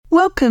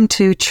Welcome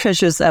to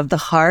Treasures of the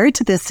Heart.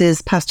 This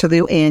is Pastor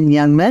Lou Ann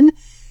Youngman,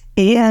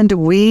 and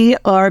we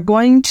are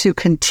going to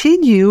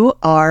continue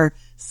our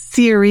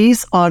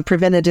series on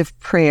preventative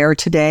prayer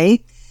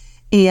today.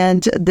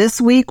 And this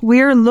week,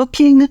 we're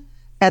looking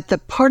at the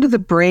part of the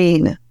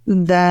brain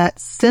that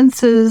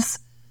senses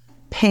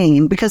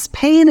pain, because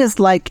pain is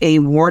like a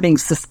warning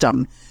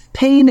system.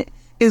 Pain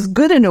is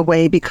good in a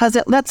way because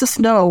it lets us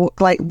know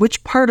like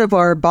which part of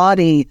our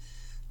body,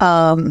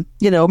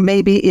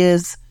 maybe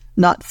is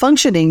not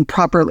functioning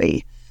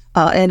properly.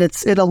 And it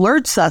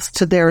alerts us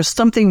to there's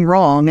something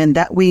wrong and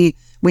that we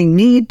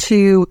need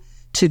to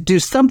do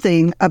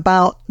something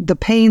about the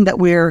pain that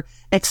we're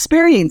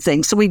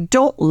experiencing. So we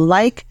don't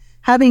like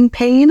having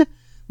pain,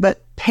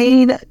 but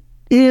pain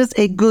is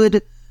a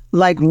good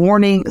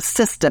warning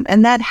system.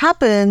 And that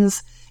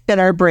happens in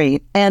our brain.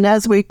 And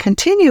as we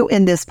continue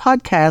in this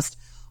podcast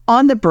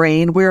on the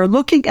brain, we're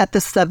looking at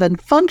the 7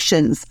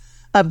 functions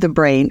of the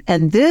brain.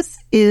 And this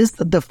is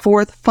the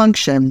 4th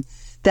function,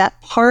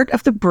 that part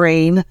of the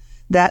brain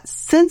that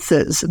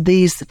senses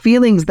these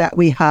feelings that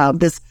we have,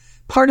 this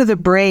part of the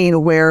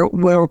brain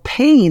where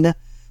pain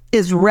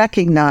is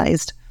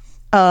recognized.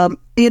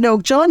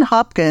 John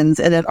Hopkins,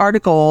 in an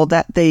article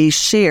that they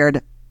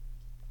shared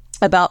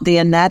about the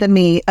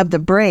anatomy of the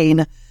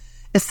brain,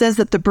 it says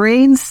that the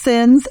brain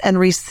sends and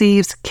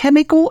receives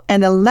chemical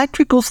and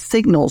electrical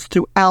signals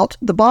throughout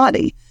the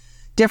body.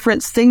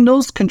 Different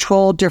signals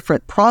control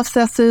different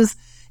processes,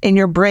 and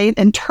your brain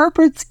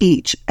interprets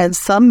each, and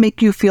some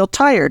make you feel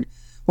tired,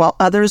 while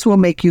others will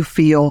make you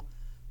feel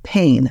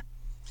pain.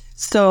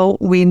 So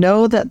we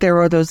know that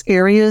there are those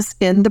areas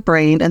in the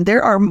brain, and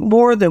there are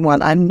more than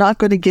one. I'm not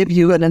going to give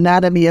you an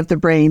anatomy of the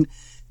brain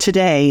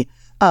today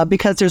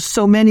because there's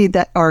so many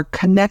that are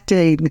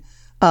connecting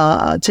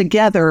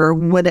together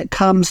when it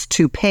comes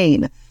to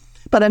pain.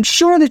 But I'm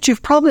sure that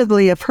you've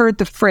probably have heard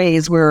the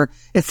phrase where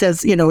it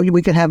says,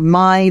 we can have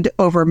mind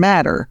over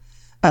matter.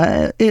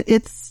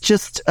 It's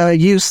just a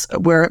use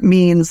where it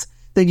means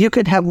that you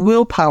could have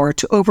willpower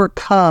to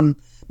overcome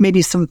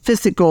maybe some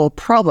physical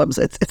problems.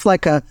 It's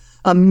like a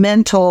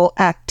mental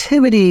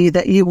activity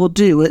that you will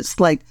do. It's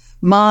like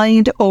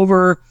mind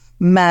over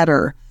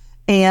matter.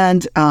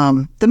 And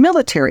the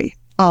military,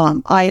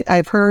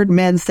 I've heard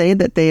men say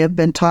that they have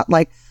been taught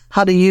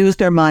how to use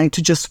their mind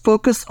to just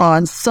focus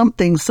on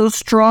something so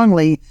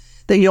strongly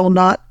that you'll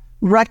not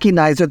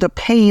recognize, or the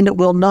pain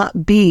will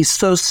not be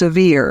so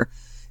severe.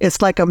 It's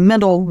like a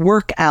mental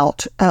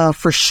workout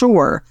for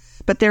sure.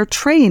 But they're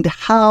trained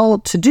how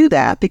to do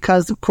that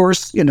because, of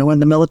course, in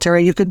the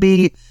military, you could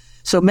be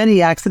so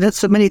many accidents,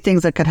 so many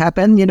things that could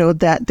happen,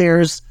 that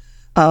there's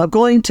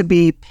going to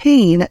be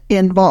pain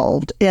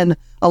involved in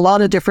a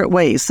lot of different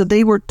ways. So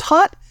they were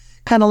taught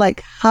kind of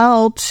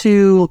how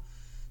to,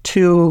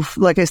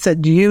 like I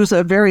said, use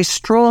a very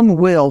strong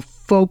will,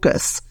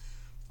 focus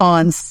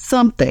on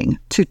something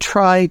to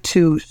try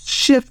to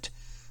shift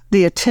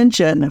the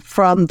attention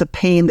from the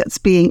pain that's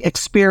being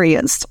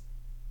experienced.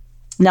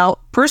 Now,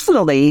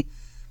 personally,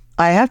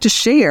 I have to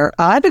share,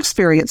 I've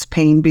experienced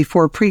pain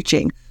before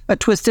preaching, a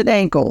twisted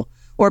ankle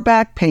or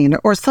back pain,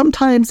 or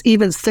sometimes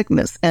even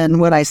sickness. And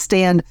when I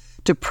stand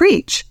to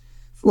preach,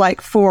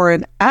 for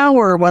an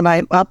hour when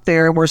I'm up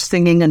there and we're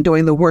singing and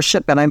doing the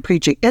worship and I'm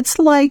preaching, it's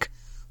like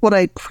what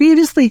I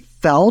previously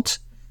felt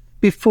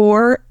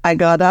before I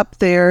got up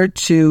there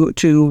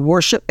to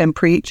worship and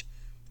preach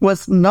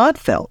was not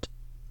felt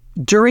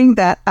during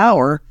that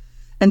hour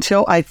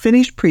until I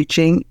finished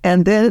preaching,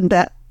 and then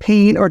that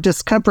pain or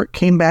discomfort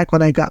came back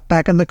when I got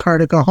back in the car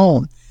to go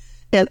home.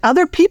 And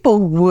other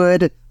people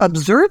would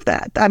observe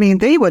that. I mean,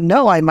 they would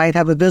know I might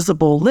have a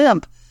visible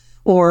limp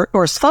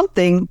or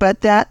something,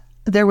 but that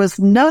there was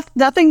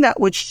nothing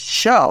that would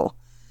show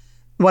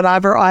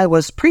whenever I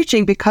was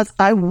preaching because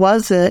I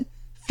wasn't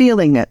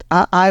feeling it.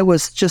 I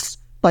was just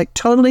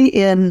totally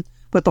in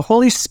with the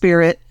Holy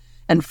Spirit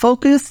and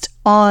focused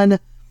on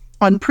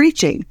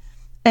preaching.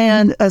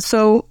 And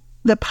so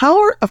the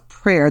power of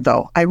prayer,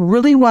 though, I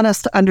really want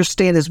us to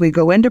understand as we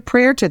go into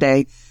prayer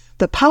today,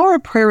 the power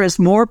of prayer is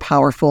more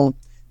powerful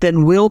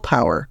than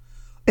willpower.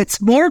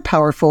 It's more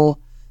powerful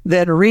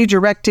than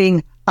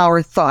redirecting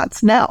our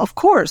thoughts. Now, of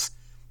course,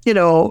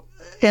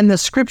 in the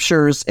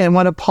scriptures, in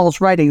one of Paul's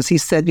writings, he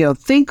said,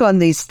 think on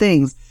these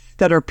things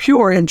that are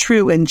pure and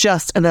true and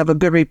just and of a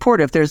good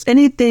report. If there's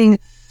anything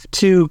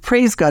to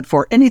praise God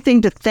for,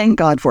 anything to thank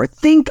God for,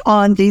 think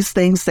on these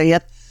things,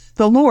 saith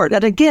the Lord.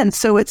 And again,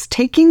 so it's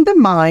taking the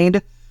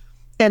mind,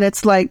 and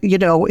it's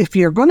if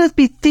you're going to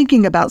be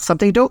thinking about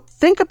something, don't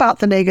think about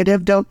the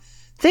negative, don't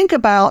think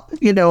about,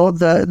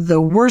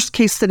 the worst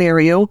case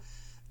scenario,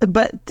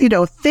 but,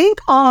 think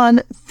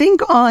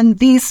on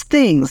these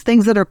things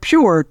that are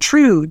pure,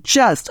 true,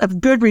 just,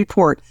 of good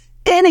report,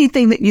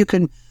 anything that you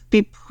can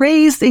be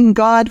praising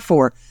God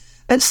for.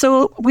 And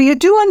so we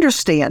do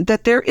understand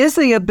that there is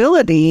the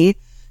ability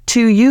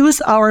to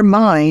use our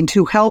mind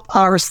to help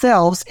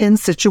ourselves in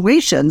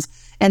situations,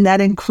 and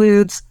that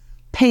includes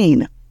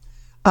pain.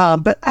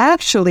 But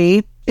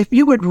actually, if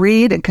you would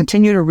read and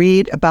continue to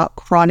read about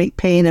chronic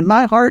pain, and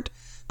my heart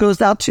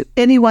goes out to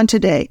anyone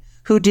today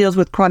who deals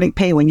with chronic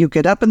pain. When you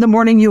get up in the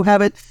morning, you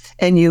have it,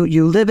 and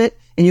you live it,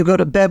 and you go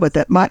to bed with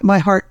it. My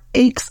heart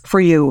aches for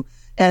you,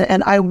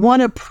 and I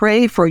want to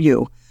pray for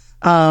you.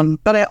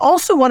 But I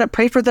also want to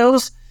pray for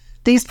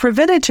these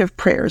preventative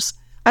prayers.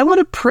 I want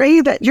to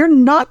pray that you're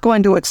not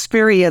going to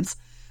experience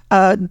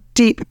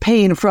deep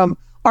pain from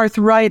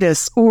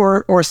arthritis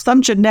or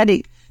some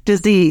genetic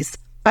disease.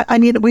 I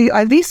mean, we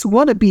at least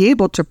want to be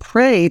able to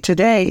pray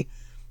today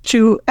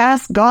to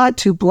ask God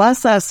to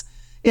bless us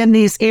in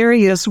these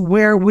areas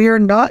where we're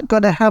not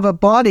going to have a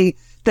body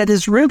that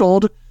is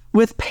riddled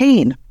with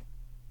pain,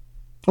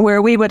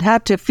 where we would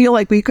have to feel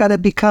like we've got to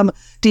become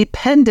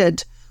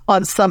dependent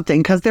on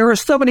something, because there are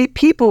so many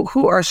people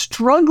who are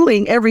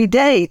struggling every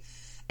day,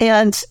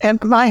 and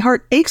my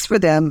heart aches for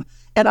them,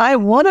 and I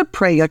want to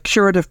pray a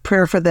curative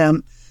prayer for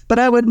them, but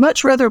I would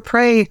much rather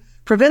pray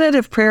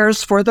preventative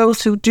prayers for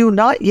those who do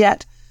not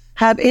yet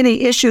have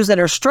any issues that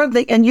are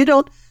struggling, and you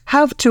don't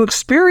have to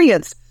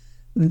experience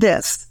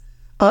this.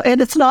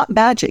 And it's not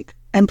magic.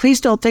 And please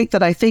don't think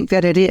that I think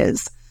that it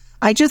is.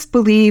 I just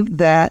believe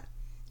that,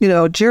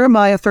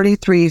 Jeremiah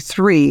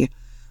 33:3,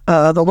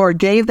 the Lord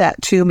gave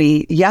that to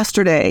me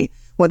yesterday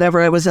whenever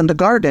I was in the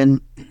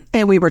garden,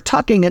 and we were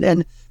talking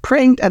and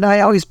praying, and I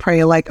always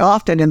pray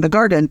often in the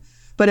garden,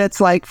 but it's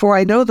like, for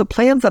I know the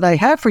plans that I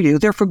have for you,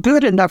 they're for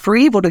good and not for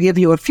evil, to give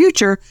you a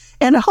future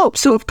and a hope.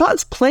 So if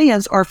God's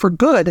plans are for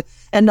good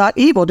and not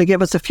evil, to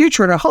give us a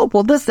future and a hope,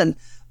 well, listen,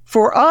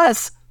 for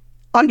us,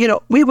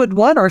 we would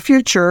want our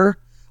future,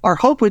 our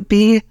hope would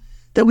be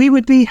that we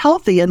would be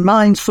healthy in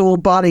mind, soul,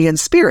 body, and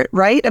spirit,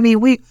 right? I mean,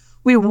 we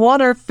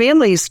want our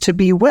families to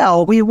be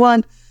well. We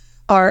want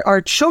our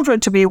children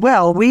to be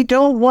well. We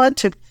don't want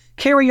to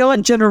carry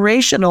on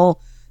generational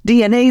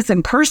DNAs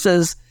and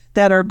curses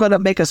that are going to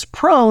make us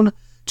prone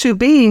to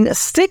being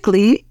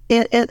sickly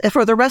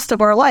for the rest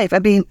of our life. I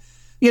mean,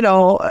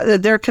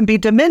 there can be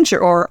dementia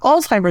or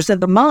Alzheimer's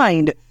in the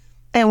mind.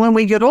 And when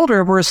we get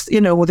older,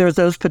 there's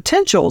those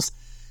potentials.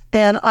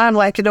 And I'm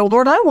like,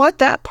 Lord, I want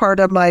that part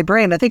of my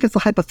brain. I think it's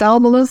the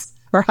hypothalamus.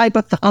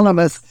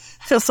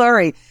 So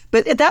sorry.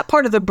 But that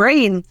part of the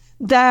brain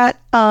that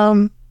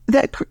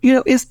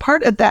is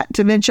part of that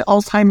dementia,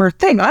 Alzheimer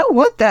thing. I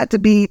want that to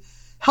be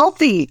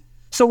healthy.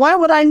 So why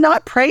would I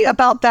not pray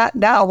about that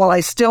now while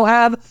I still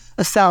have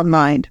a sound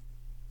mind?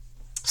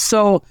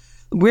 So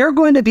we're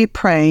going to be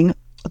praying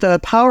the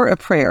power of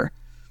prayer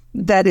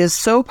that is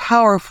so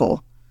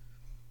powerful,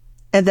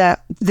 and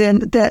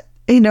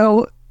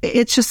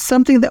it's just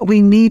something that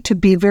we need to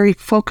be very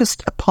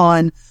focused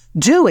upon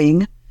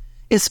doing,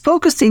 is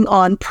focusing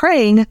on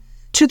praying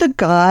to the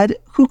God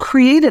who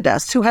created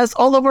us, who has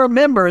all of our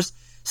members,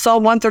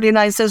 Psalm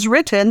 139 says,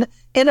 written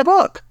in a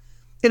book.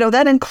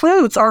 That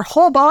includes our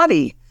whole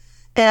body,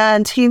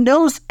 and he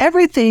knows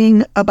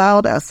everything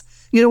about us.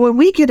 When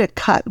we get a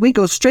cut, we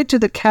go straight to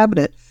the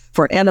cabinet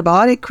for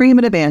antibiotic cream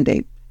and a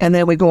Band-Aid, and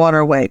then we go on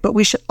our way. But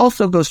we should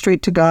also go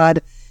straight to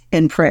God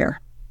in prayer.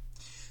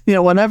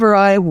 Whenever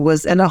I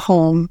was in a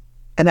home,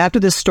 and after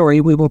this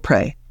story, we will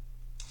pray.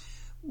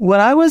 When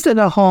I was in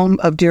a home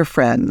of dear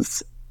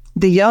friends,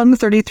 the young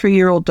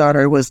 33-year-old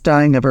daughter was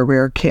dying of a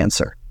rare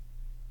cancer.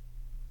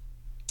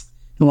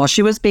 And while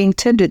she was being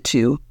tended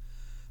to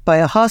by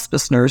a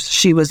hospice nurse,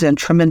 she was in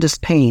tremendous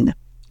pain,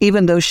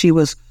 even though she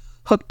was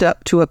hooked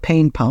up to a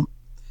pain pump.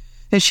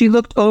 And she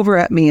looked over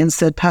at me and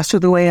said, Pastor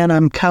Luann,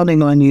 I'm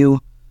counting on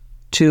you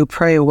to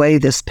pray away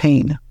this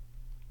pain.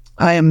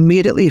 I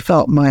immediately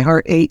felt my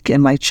heart ache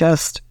in my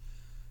chest,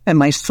 and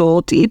my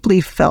soul deeply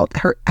felt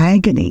her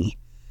agony.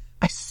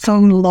 I so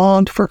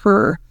longed for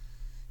her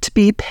to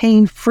be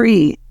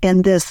pain-free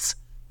in this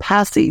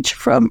passage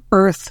from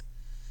earth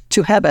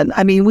to heaven.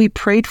 I mean, we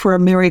prayed for a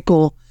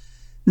miracle.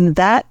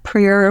 That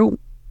prayer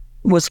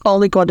was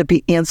only going to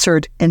be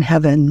answered in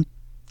heaven.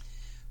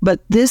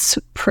 But this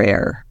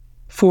prayer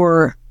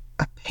for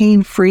a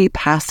pain-free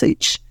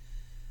passage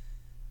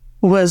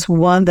was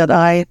one that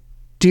I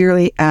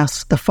dearly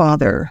asked the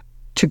Father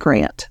to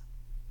grant.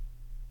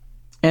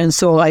 And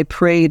so I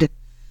prayed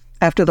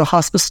after the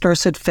hospice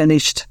nurse had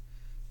finished.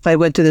 I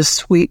went to this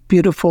sweet,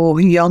 beautiful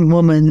young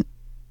woman,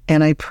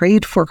 and I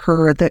prayed for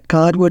her that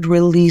God would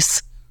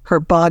release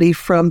her body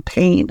from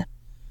pain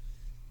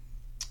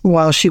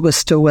while she was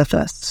still with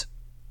us.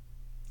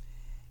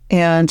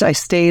 And I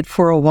stayed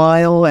for a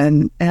while,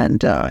 and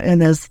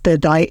as the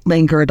night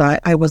lingered,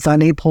 I was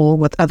unable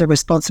with other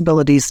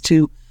responsibilities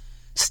to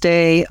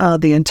stay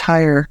the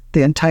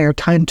entire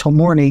time till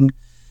morning.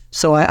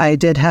 So I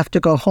did have to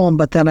go home,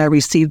 but then I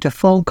received a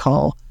phone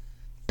call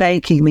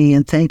thanking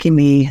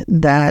me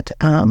that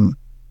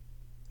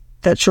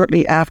that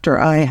shortly after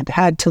I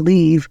had to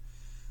leave,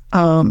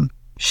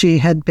 she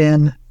had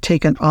been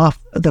taken off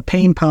the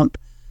pain pump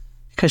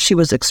because she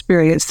was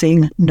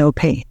experiencing no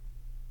pain.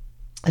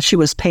 She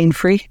was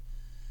pain-free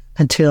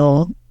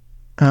until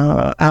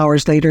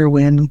hours later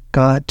when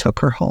God took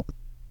her home.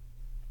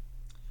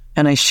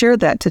 And I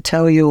shared that to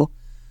tell you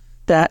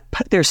that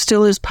there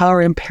still is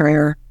power in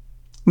prayer.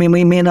 I mean,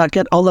 we may not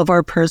get all of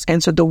our prayers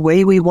answered the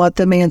way we want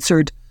them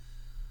answered,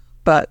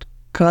 but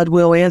God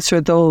will answer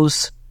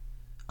those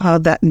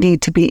that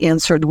need to be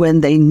answered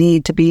when they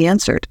need to be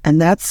answered.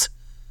 And that's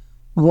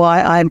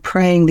why I'm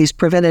praying these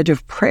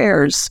preventative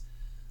prayers.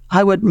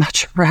 I would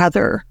much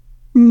rather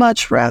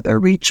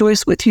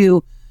rejoice with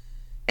you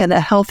in a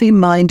healthy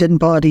mind and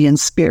body and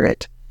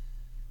spirit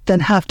than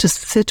have to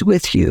sit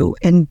with you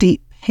in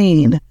deep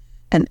pain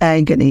and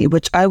agony,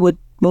 which I would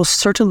most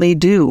certainly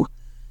do.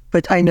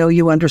 But I know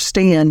you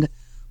understand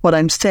what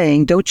I'm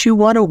saying. Don't you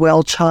want a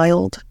well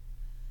child?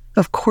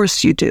 Of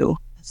course you do.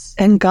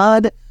 And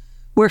God,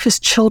 we're his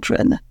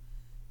children,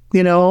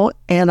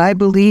 and I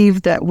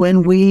believe that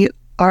when we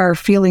are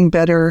feeling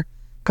better,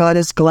 God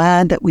is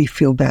glad that we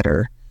feel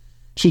better.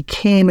 He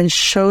came and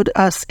showed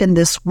us in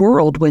this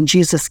world when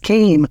Jesus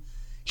came.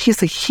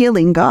 He's a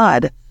healing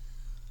God.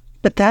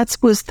 But that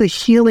was the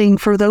healing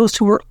for those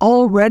who were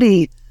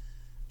already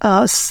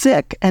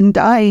sick and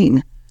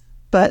dying.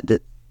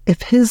 But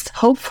if his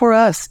hope for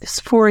us is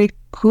for a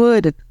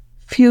good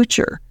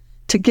future,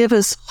 to give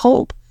us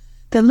hope,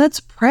 then let's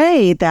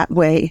pray that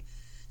way.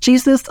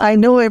 Jesus, I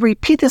know I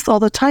repeat this all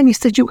the time. He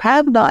said, you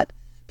have not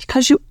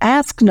because you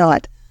ask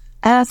not.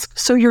 Ask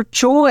so your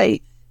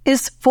joy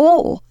is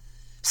full.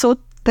 So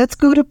let's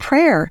go to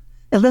prayer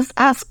and let's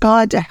ask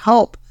God to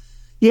help.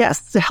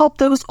 Yes, to help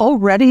those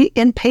already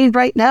in pain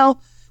right now.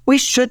 We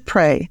should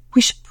pray.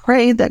 We should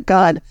pray that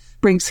God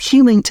brings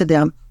healing to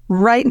them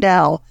right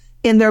now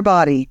in their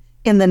body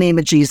in the name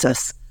of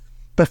Jesus.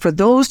 But for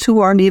those who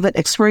aren't even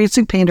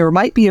experiencing pain or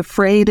might be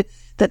afraid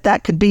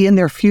that could be in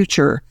their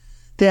future,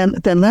 then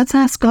let's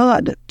ask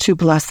God to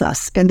bless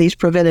us in these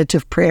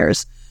preventative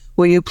prayers.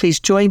 Will you please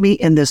join me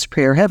in this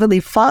prayer?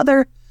 Heavenly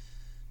Father,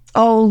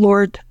 oh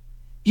Lord,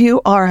 you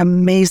are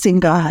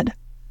amazing God.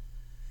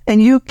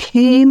 And you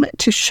came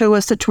to show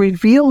us, to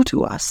reveal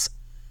to us,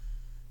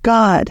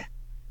 God,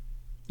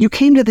 you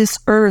came to this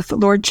earth,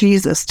 Lord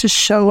Jesus, to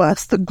show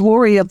us the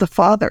glory of the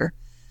Father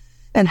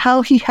and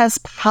how he has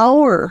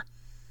power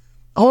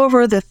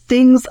over the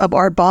things of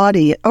our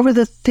body, over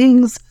the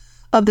things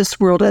of this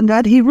world, and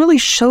that he really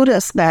showed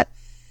us that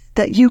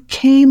you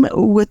came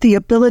with the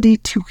ability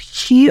to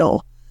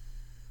heal.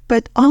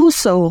 But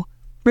also,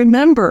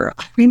 remember,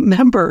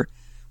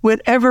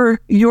 whenever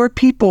your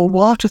people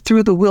walked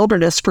through the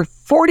wilderness for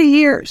 40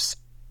 years,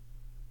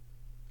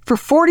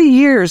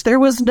 there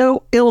was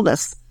no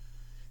illness.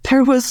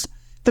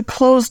 The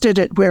clothes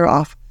didn't wear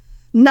off.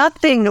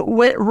 Nothing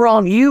went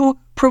wrong. You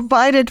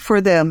provided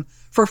for them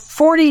for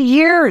 40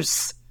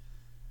 years.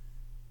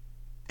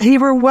 They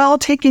were well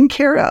taken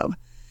care of.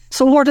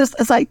 So Lord,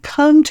 as I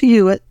come to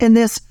you in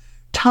this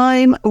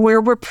time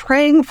where we're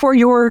praying for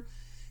your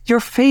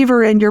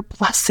favor and your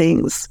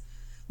blessings,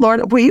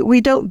 Lord,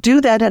 we don't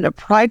do that in a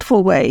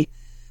prideful way.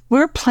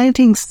 We're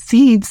planting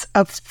seeds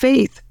of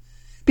faith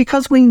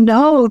because we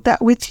know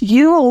that with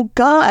you, oh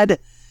God,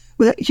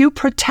 that you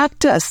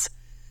protect us.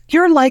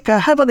 You're like a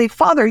heavenly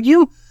Father.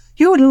 You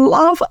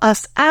love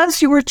us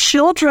as your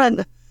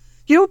children.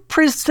 You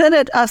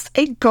presented us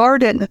a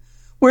garden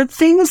where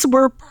things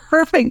were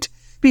perfect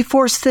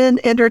before sin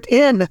entered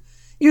in.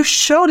 You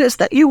showed us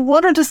that you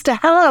wanted us to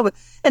have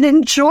an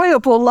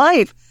enjoyable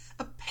life,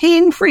 a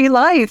pain-free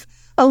life,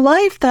 a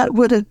life that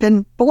would have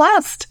been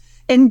blessed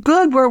and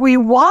good, where we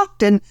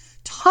walked and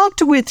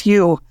talked with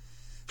you.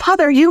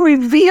 Father, you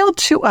revealed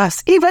to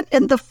us, even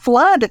in the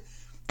flood,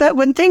 that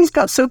when things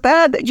got so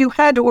bad that you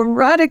had to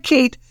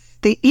eradicate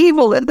the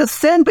evil and the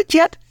sin, but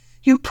yet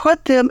you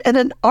put them in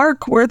an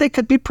ark where they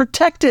could be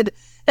protected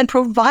and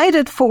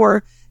provided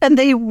for, and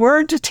they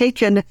weren't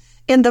taken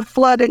in the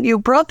flood, and you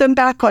brought them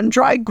back on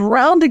dry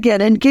ground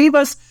again and gave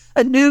us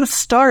a new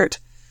start.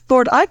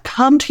 Lord, I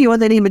come to you in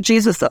the name of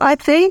Jesus. I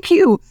thank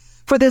you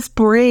for this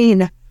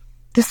brain,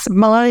 this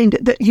mind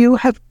that you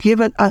have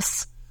given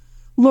us,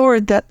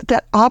 Lord,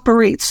 that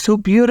operates so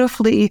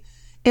beautifully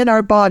in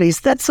our bodies.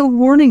 That's a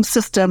warning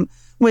system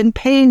when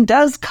pain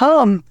does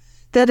come,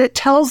 that it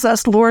tells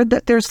us, Lord,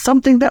 that there's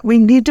something that we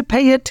need to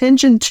pay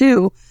attention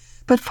to.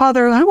 But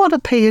Father, I want to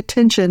pay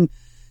attention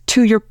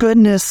to your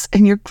goodness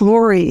and your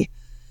glory.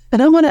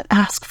 And I want to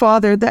ask,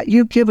 Father, that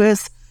you give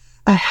us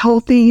a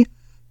healthy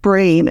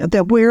brain,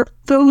 that where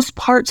those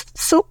parts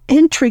so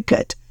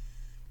intricate,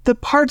 the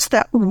parts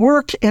that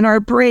work in our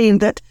brain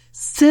that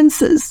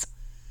senses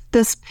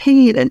this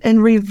pain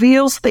and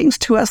reveals things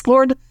to us,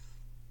 Lord,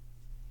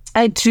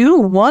 I do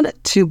want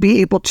it to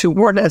be able to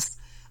warn us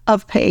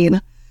of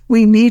pain.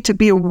 We need to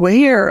be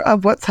aware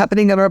of what's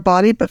happening in our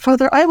body. But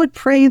Father, I would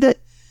pray that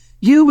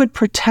you would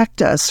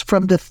protect us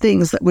from the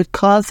things that would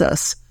cause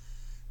us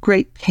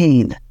great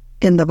pain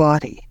in the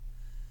body.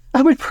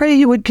 I would pray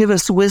you would give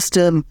us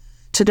wisdom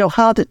to know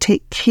how to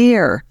take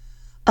care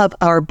of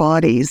our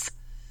bodies.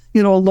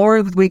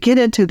 Lord, we get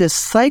into this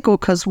cycle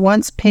because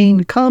once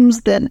pain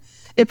comes, then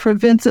it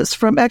prevents us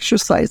from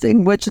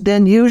exercising, which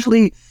then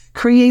usually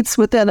creates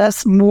within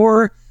us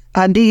more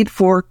a need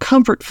for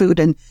comfort food.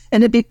 And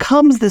it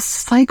becomes this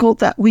cycle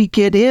that we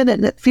get in,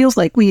 and it feels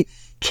like we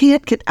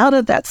can't get out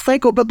of that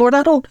cycle. But Lord,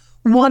 I don't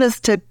want us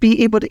to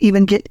be able to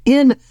even get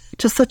in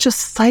to such a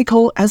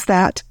cycle as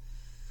that.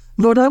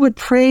 Lord, I would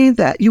pray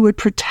that you would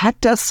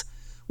protect us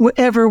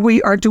whenever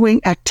we are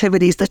doing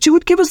activities, that you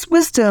would give us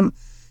wisdom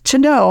to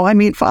know. I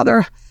mean,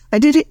 Father, I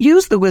didn't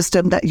use the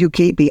wisdom that you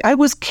gave me. I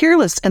was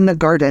careless in the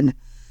garden.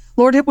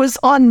 Lord, it was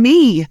on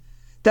me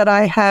that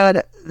I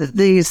had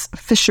these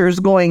fissures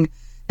going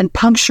and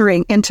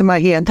puncturing into my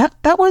hand.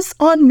 That was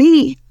on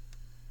me.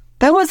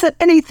 That wasn't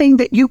anything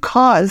that you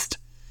caused.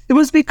 It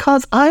was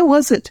because I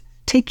wasn't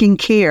taking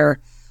care.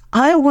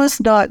 I was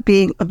not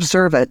being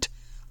observant.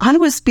 I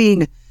was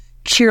being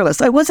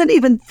careless. I wasn't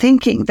even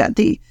thinking that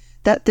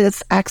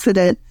this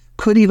accident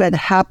could even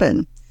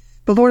happen.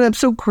 But Lord, I'm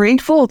so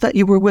grateful that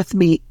you were with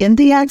me in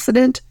the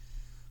accident.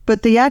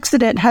 But the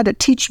accident had to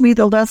teach me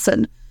the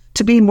lesson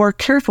to be more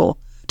careful,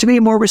 to be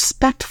more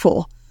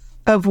respectful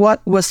of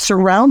what was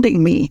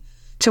surrounding me,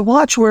 to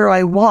watch where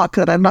I walk,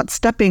 that I'm not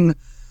stepping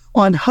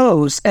on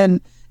hose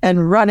and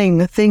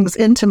running things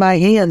into my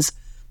hands.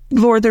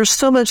 Lord, there's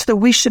so much that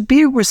we should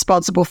be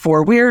responsible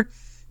for. We're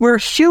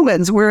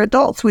humans, we're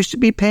adults. We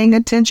should be paying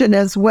attention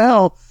as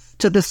well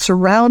to the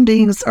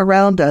surroundings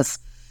around us.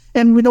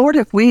 And Lord,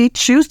 if we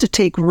choose to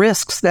take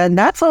risks, then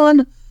that's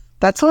on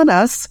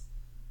us.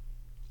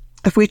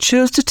 If we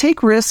choose to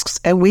take risks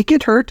and we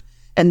get hurt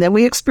and then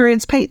we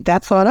experience pain,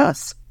 that's on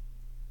us.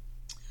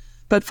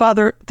 But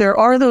Father, there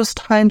are those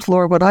times,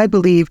 Lord, when I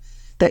believe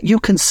that you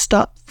can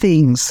stop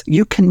things.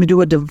 You can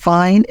do a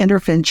divine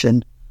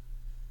intervention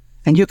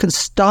and you can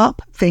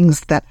stop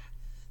things that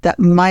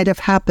might have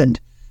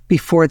happened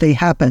before they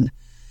happen.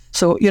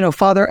 So,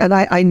 Father, and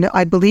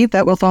I believe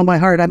that with all my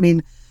heart. I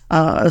mean,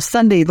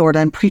 Sunday, Lord,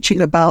 I'm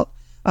preaching about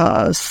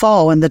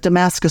Saul and the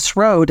Damascus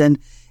Road,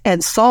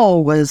 and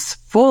Saul was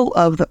full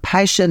of the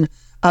passion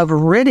of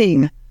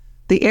ridding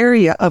the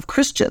area of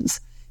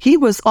Christians. He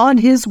was on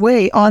his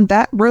way on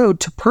that road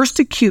to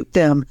persecute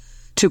them,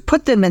 to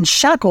put them in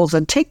shackles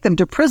and take them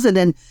to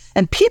prison.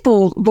 And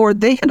people,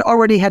 Lord, they had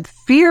already had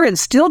fear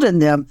instilled in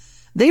them.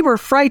 They were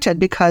frightened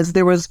because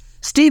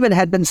Stephen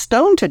had been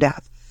stoned to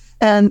death.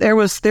 And there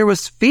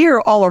was fear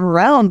all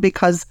around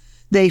because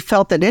they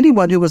felt that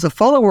anyone who was a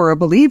follower or a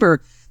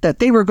believer, that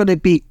they were going to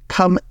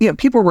become,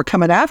 people were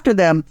coming after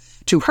them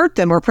to hurt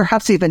them or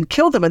perhaps even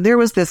kill them. And there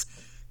was this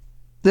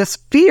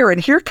fear. And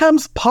here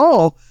comes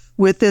Paul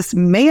with this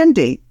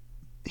mandate.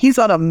 He's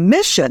on a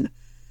mission.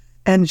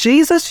 And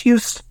Jesus, you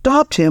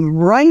stopped him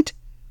right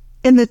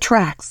in the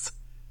tracks.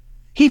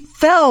 He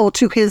fell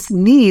to his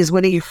knees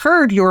when he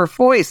heard your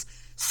voice.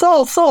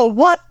 Saul, Saul,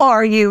 what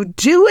are you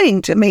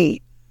doing to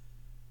me?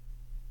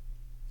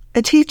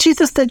 And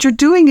Jesus said, you're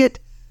doing it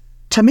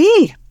to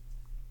me.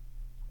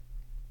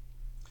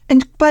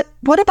 But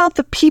what about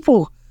the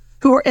people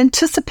who are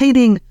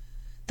anticipating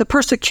the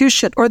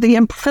persecution or the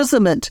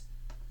imprisonment?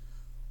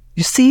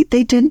 You see,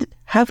 they didn't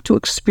have to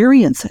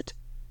experience it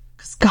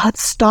because God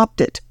stopped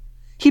it.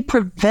 He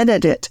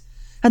prevented it.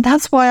 And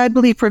that's why I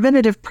believe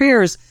preventative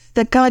prayers,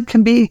 that God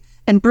can be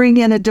and bring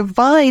in a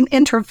divine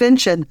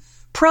intervention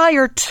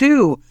prior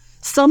to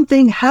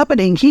something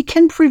happening. He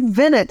can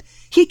prevent it.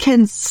 He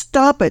can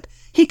stop it.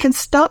 He can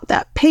stop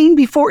that pain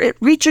before it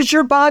reaches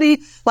your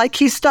body, like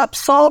he stopped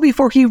Saul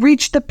before he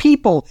reached the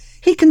people.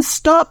 He can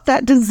stop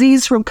that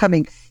disease from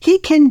coming. He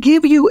can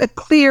give you a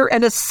clear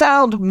and a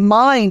sound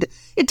mind.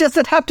 It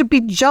doesn't have to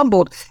be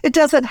jumbled. It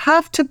doesn't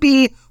have to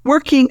be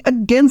working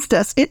against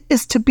us. It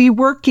is to be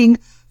working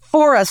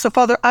for us. So,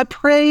 Father, I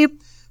pray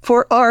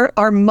for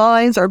our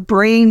minds, our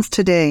brains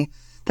today,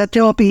 that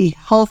they'll be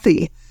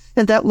healthy,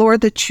 and that,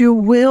 Lord, that you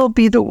will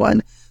be the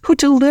one who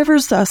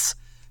delivers us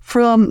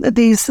from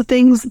these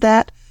things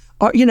that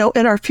are, in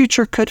our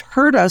future could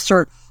hurt us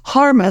or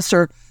harm us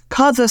or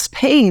cause us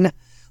pain.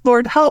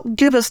 Lord,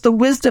 give us the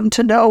wisdom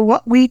to know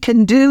what we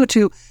can do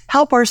to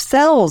help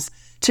ourselves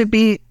to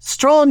be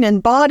strong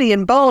in body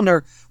and bone,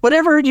 or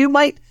whatever you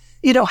might,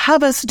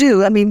 have us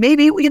do. I mean,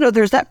 maybe,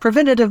 there's that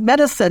preventative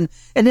medicine.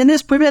 And in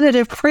this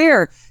preventative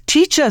prayer,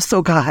 teach us,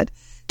 oh God,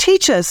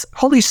 teach us,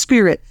 Holy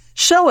Spirit,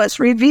 show us,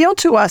 reveal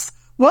to us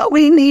what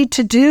we need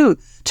to do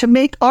to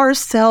make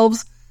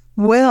ourselves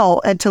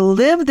well and to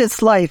live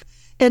this life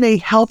in a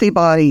healthy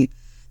body.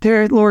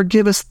 There, Lord,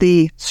 give us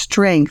the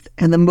strength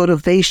and the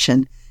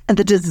motivation and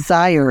the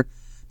desire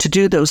to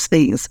do those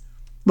things.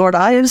 Lord,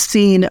 I have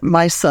seen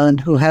my son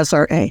who has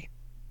RA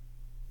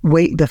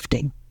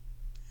weightlifting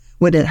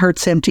when it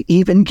hurts him to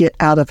even get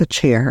out of a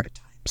chair at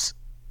times,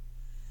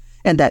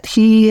 and that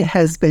he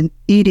has been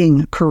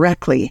eating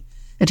correctly,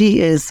 and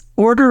he is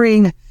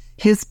ordering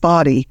his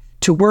body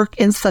to work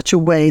in such a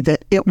way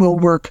that it will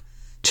work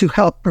to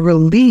help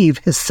relieve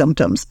his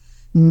symptoms,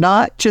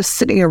 not just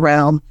sitting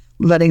around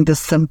letting the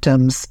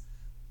symptoms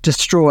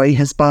destroy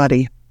his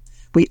body.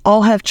 We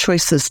all have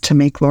choices to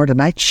make, Lord,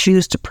 and I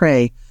choose to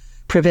pray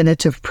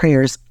preventative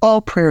prayers.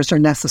 All prayers are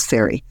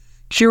necessary.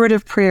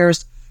 Curative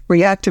prayers,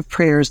 reactive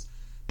prayers.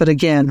 But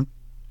again,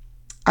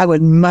 I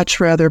would much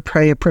rather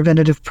pray a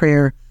preventative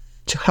prayer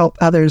to help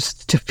others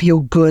to feel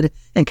good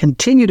and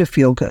continue to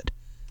feel good.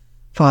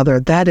 Father,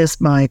 that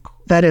is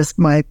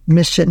my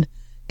mission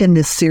in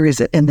this series,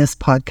 in this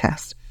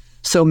podcast.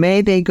 So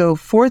may they go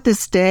forth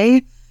this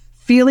day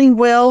feeling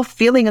well,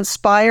 feeling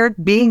inspired,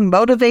 being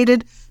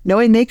motivated,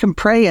 knowing they can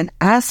pray and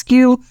ask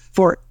you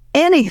for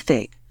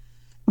anything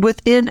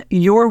within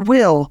your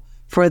will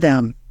for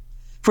them.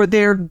 for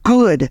their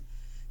good.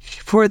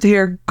 For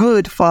their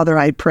good, Father,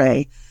 I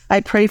pray.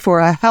 I pray for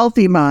a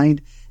healthy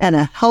mind and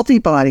a healthy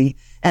body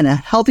and a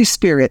healthy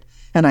spirit.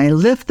 And I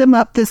lift them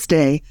up this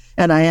day,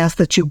 and I ask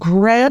that you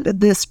grant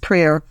this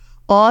prayer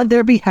on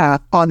their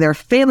behalf, on their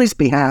family's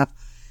behalf.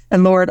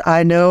 And Lord,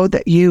 I know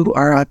that you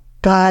are a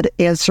God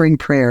answering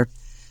prayer.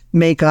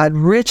 May God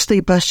richly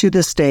bless you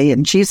this day.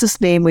 In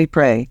Jesus' name we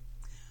pray.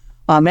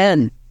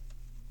 Amen.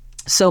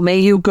 So may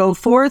you go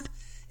forth,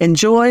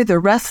 enjoy the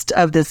rest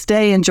of this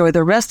day, enjoy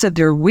the rest of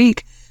your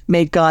week.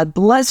 May God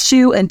bless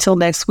you until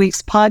next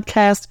week's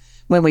podcast,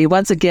 when we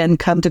once again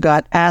come to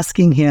God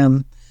asking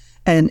him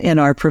and in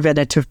our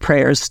preventative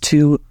prayers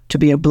to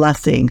be a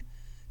blessing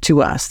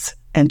to us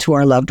and to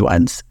our loved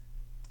ones.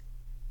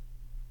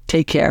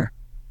 Take care.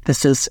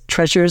 This is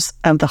Treasures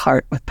of the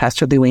Heart with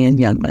Pastor Luann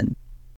Youngman.